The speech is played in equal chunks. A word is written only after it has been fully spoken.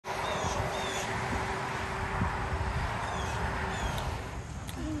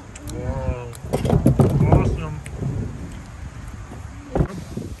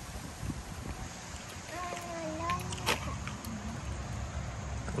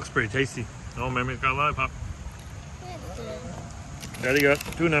Looks pretty tasty. Oh, Mammy's got a lollipop. There you go,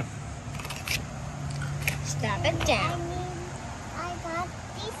 tuna. Stop it down. I got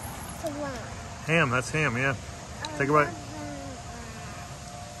this one. Ham, that's ham, yeah. Take a bite.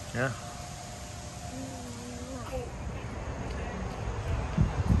 Yeah.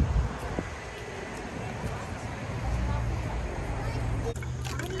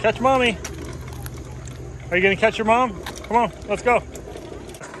 Catch mommy. Are you gonna catch your mom? Come on, let's go.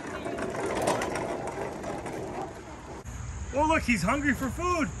 Oh look, he's hungry for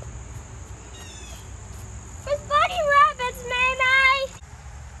food. There's bunny rabbits, Mamie.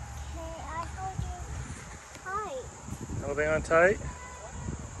 Okay, I hold you tight. Holding on tight.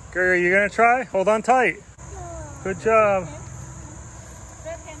 Gary, are you gonna try? Hold on tight. Good job.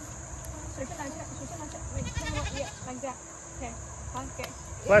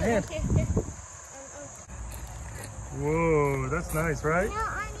 Flat hand. Whoa, that's nice, right?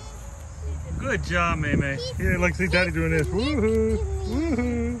 Good job, Maymay. Yeah, like see Daddy doing this. Woohoo!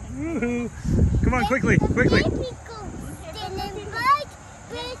 Woohoo! Woohoo! Come on, quickly, quickly.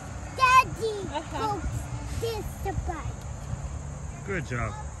 Good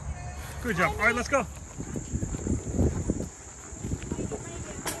job. Good job. All right, let's go.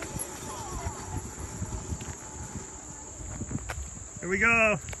 Here we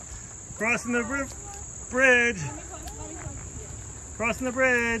go. Crossing the bridge. Crossing the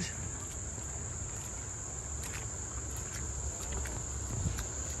bridge.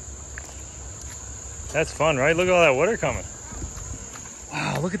 That's fun, right? Look at all that water coming.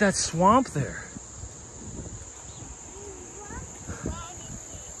 Wow, look at that swamp there.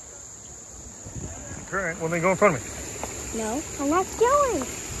 Current, well then go in front of me. No, I'm not going.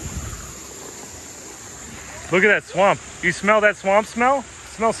 Look at that swamp. You smell that swamp smell?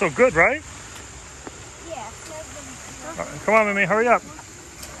 It smells so good, right? Yeah. Come on, Mimi, hurry up.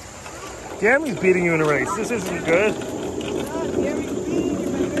 Gammy's beating you in a race. This isn't good.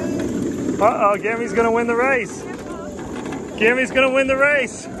 Uh-oh, Gammy's gonna win the race. Gammy's gonna win the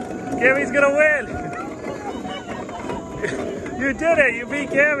race. Gammy's gonna win. You did it, you beat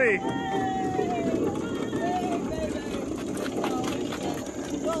Gammy.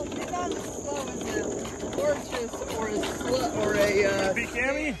 Beat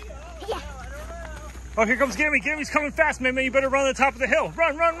Gammy? Yeah. Oh, here comes Gammy. Gammy's coming fast, Mimi. You better run to the top of the hill.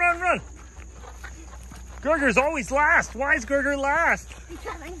 Run, run, run, run. Gerger's always last. Why is Gerger last?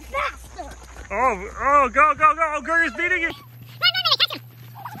 Because I'm faster. Oh, go, go, go. Oh, Gerger's beating you.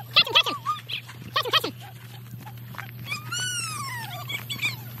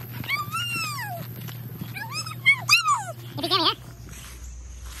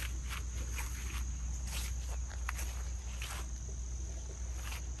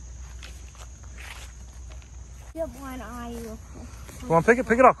 You have one eye. Come on, pick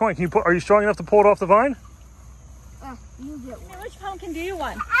it up. Come on, are you strong enough to pull it off the vine? You get one. Which pumpkin do you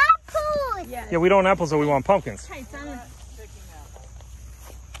want? Apples! Yeah, we don't want apples, so we want pumpkins.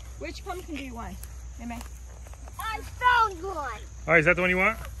 Which pumpkin do you want? Mimi? I found one. All right, is that the one you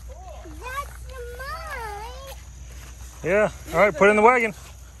want? That's mine. Yeah. All right, put it in the wagon.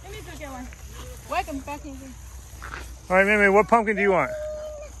 Let me go get one. Wagon back in here. All right, Mimi, what pumpkin do you want?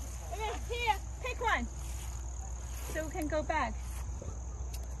 Here, pick one. So we can go back.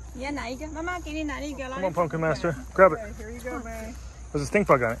 Yeah, Mama, Come on, Pumpkin Master. Grab it. Okay, here you go, Mary. There's a stink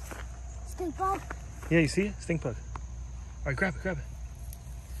bug on it. Stink bug. Yeah, you see it? Stink bug. All right, grab it, grab it.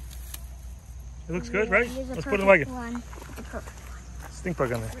 It looks good, right? Let's put it in the wagon. Stink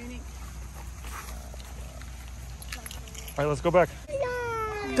bug on there. All right, let's go back.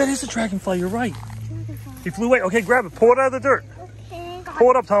 That is a dragonfly, you're right. He flew away. Okay, grab it. Pull it out of the dirt. Okay.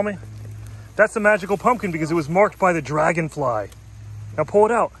 Pull it up, Tommy. That's the magical pumpkin because it was marked by the dragonfly. Now pull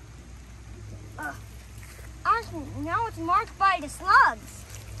it out. Now it's marked by the slugs.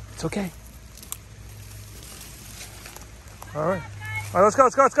 It's okay. All right. All right, let's go,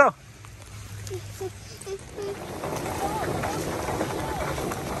 let's go, let's go.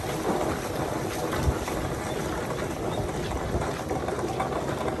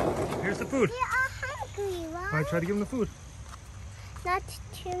 Here's the food. They are hungry, right? All right, try to give them the food. Not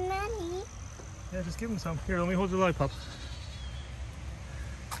too many. Yeah, just give them some. Here, let me hold your lollipop.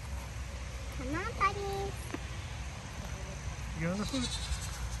 Come on, buddy. You got the food.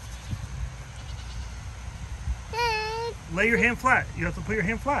 Hey, Lay your hand flat. You have to put your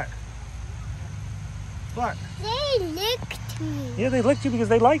hand flat. Flat. they licked me. Yeah, they licked you because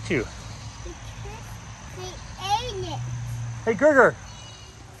they liked you. They ate it. Hey, Gerger.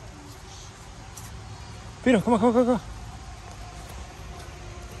 Pino, come on, come on, come on.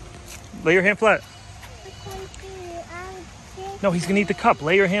 Lay your hand flat. I'm No, he's gonna eat the cup.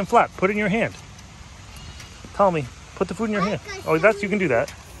 Lay your hand flat. Put it in your hand. Tell me. Put the food in your hand. Oh, you can do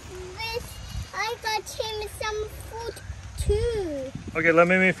that. I got him some food too. Okay, let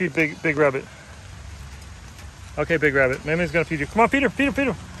Mimi feed Big Rabbit. Okay, Big Rabbit. Mimi's gonna feed you. Come on, feed her, feed her, feed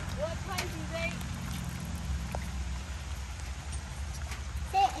her. What time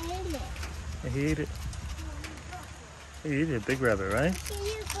do They ate it. Yeah, he ate it. He ate it, Big Rabbit, right? Here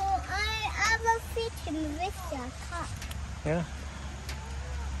you go. I will feed him with the cup. Yeah.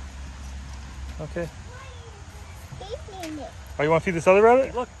 Okay. Eating it. Oh, you want to feed this other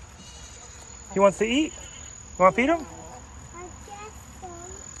rabbit? Look. He wants to eat. You want to feed him? I guess so.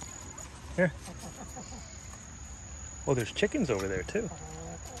 Here. Oh, there's chickens over there too.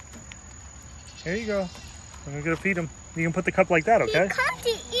 Here you go. I'm gonna feed him. You can put the cup like that, okay? He can't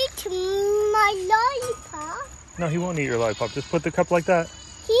eat my lollipop. No, he won't eat your lollipop. Just put the cup like that.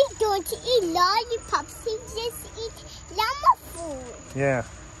 He don't eat lollipops. He just eats llama food. Yeah.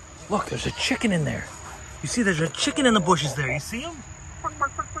 Look, there's a chicken in there. You see, there's a chicken in the bushes there. You see him?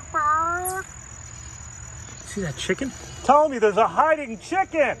 See that chicken? Tell me there's a hiding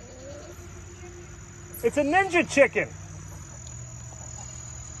chicken. It's a ninja chicken.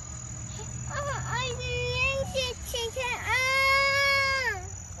 I ninja chicken.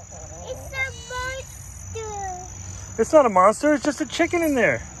 It's a monster. It's not a monster. It's just a chicken in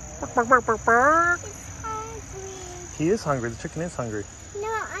there. It's hungry. He is hungry. The chicken is hungry. No,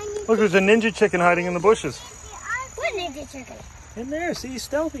 I need Look, there's a ninja chicken hiding in the bushes. What ninja chicken? In there. See, he's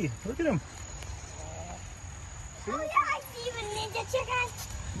stealthy. Look at him. Oh yeah, I see the ninja chicken.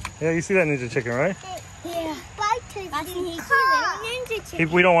 Yeah, you see that ninja chicken, right? Yeah. Bite the ninja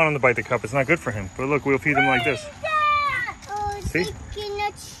chicken. We don't want him to bite the cup. It's not good for him. But look, we'll feed him like this. Oh, See? they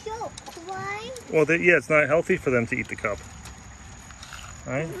cannot choke. Why? Well, yeah, it's not healthy for them to eat the cup.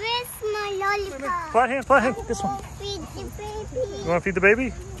 All right? Where's my lollipop? Flat hand, flat hand. This one. Feed the baby. You want to feed the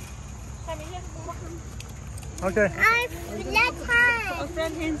baby? Okay. I flat hand.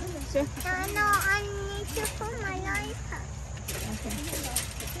 Front hands. Sure. No, I need to put my lollipop.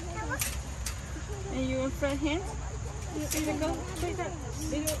 And you want front hands? Here you go. Take that.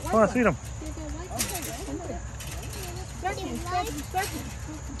 Come on, feed him. Front hands. Front hands.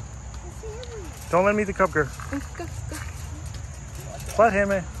 Don't let him eat the cup, girl. Go, go. Flat hand,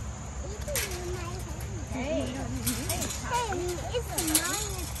 man. Hey, it's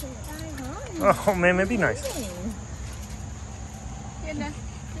mine. Oh, man, be nice. Here, now.